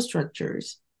or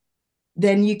nanostructures,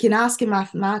 then you can ask a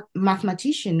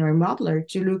mathematician or a modeler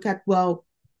to look at, well,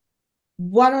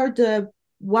 what are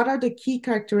the key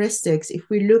characteristics if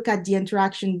we look at the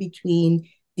interaction between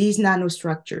these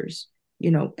nanostructures,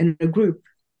 in a group,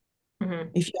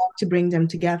 if you have to bring them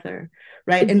together,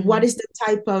 right? And what is the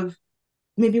type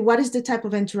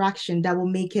of interaction that will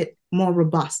make it more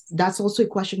robust? That's also a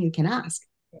question you can ask.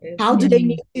 How do they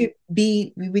need to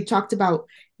be? We talked about,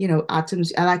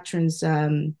 atoms, electrons,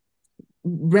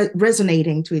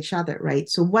 resonating to each other, right?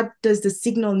 So what does the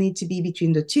signal need to be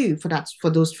between the two for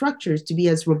those structures to be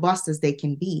as robust as they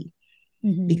can be?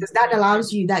 Because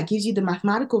that gives you the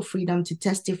mathematical freedom to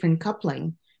test different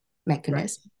coupling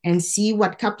mechanisms and see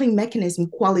what coupling mechanism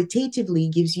qualitatively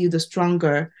gives you the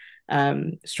stronger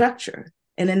structure.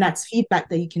 And then that's feedback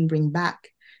that you can bring back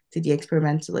to the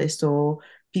experimentalist or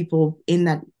people in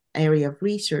that area of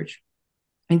research,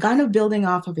 and kind of building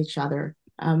off of each other.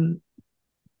 I'm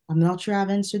not sure I've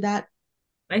answered that.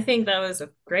 I think that was a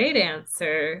great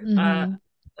answer.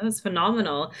 That was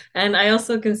phenomenal. And I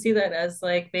also can see that as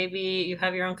like maybe you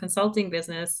have your own consulting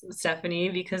business, Stephanie,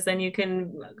 because then you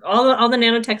can all the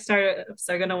nanotech startups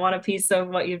are going to want a piece of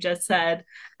what you've just said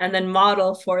and then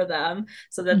model for them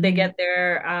so that they get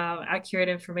their accurate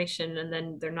information, and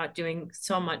then they're not doing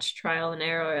so much trial and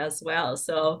error as well.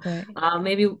 So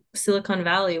maybe Silicon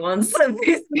Valley wants a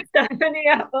piece of Stephanie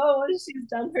once she's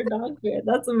done her doctorate.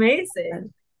 That's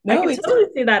amazing. No, I can totally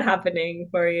see that happening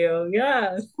for you.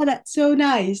 Yeah. Oh, that's so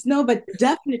nice. No, but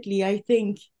definitely, I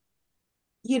think,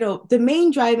 the main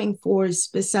driving force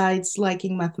besides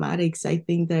liking mathematics, I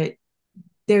think that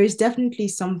there is definitely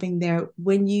something there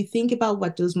when you think about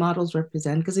what those models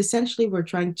represent, because essentially we're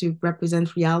trying to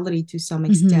represent reality to some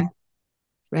extent,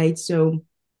 right? So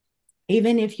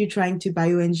even if you're trying to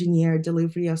bioengineer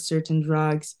delivery of certain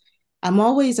drugs, I'm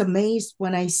always amazed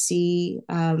when I see,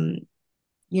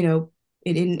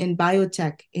 in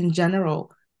biotech in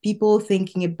general, people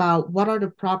thinking about what are the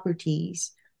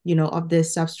properties, of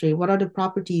this substrate, what are the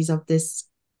properties of this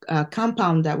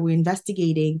compound that we're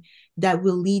investigating that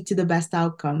will lead to the best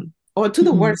outcome or to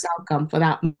the worst outcome for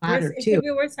that matter It too. could be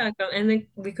a worse outcome, and then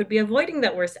we could be avoiding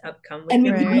that worst outcome. And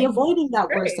we could be avoiding that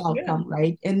worst outcome,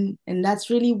 right? And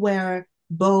that's really where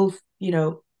both,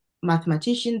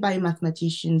 mathematicians,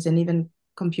 biomathematicians, and even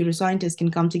computer scientists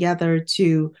can come together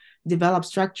to develop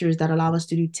structures that allow us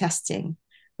to do testing,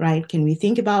 right? Can we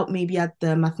think about maybe at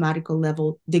the mathematical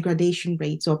level, degradation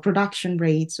rates or production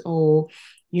rates, or,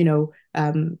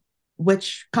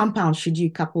 which compounds should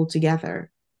you couple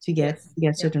together to get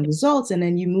certain results? And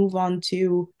then you move on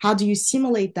to how do you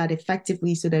simulate that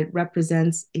effectively so that it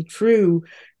represents a true,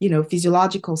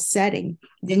 physiological setting?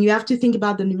 Then you have to think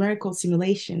about the numerical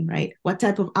simulation, right? What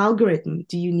type of algorithm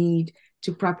do you need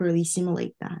to properly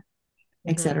simulate that,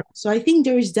 etc. So I think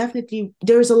there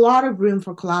is a lot of room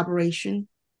for collaboration.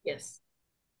 Yes.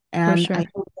 And I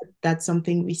hope that's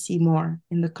something we see more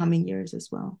in the coming years as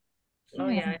well. Oh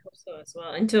yeah, I hope so as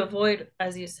well. And to avoid,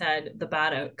 as you said, the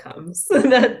bad outcomes.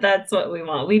 That's what we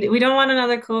want. We don't want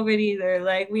another COVID either.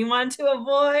 Like we want to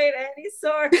avoid any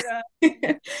sort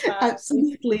of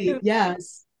absolutely.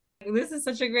 Yes. This is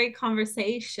such a great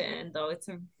conversation, though. It's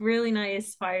a really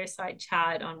nice fireside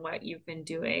chat on what you've been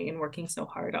doing and working so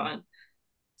hard on.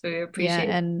 So we appreciate it.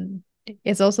 And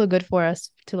it's also good for us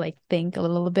to think a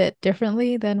little bit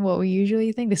differently than what we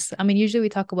usually think. Usually we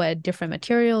talk about different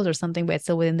materials or something, but it's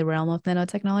still within the realm of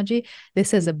nanotechnology.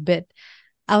 This is a bit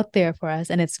out there for us,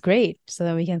 and it's great so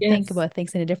that we can think about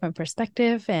things in a different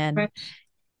perspective and,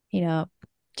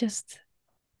 just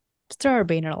stir our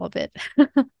brain a little bit.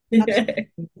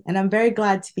 And I'm very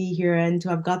glad to be here and to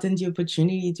have gotten the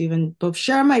opportunity to even both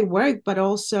share my work, but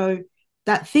also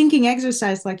that thinking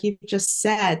exercise, like you just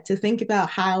said, to think about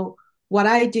how what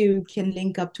I do can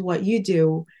link up to what you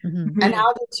do and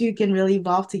how the two can really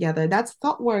evolve together. That's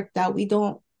thought work that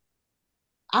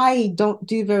I don't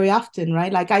do very often,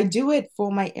 right? Like I do it for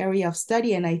my area of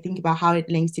study and I think about how it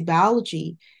links to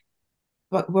biology,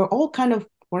 but we're all kind of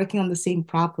working on the same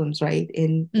problems, right?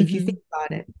 And if you think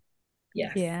about it.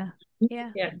 Yes.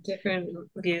 Yeah. Different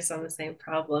views on the same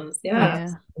problems. Yeah.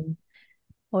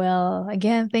 Well,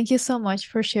 again, thank you so much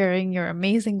for sharing your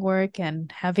amazing work and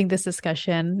having this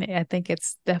discussion. I think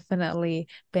it's definitely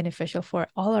beneficial for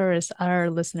all our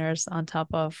listeners on top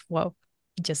of, well,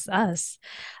 just us.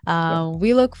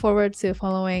 We look forward to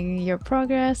following your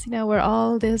progress, where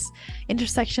all this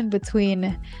intersection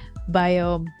between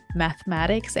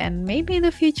biomathematics and maybe in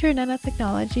the future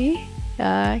nanotechnology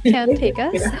can take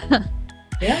us.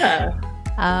 Yeah.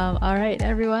 All right,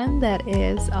 everyone, that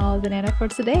is all the Nano for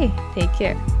today. Take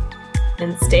care.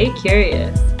 And stay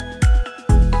curious.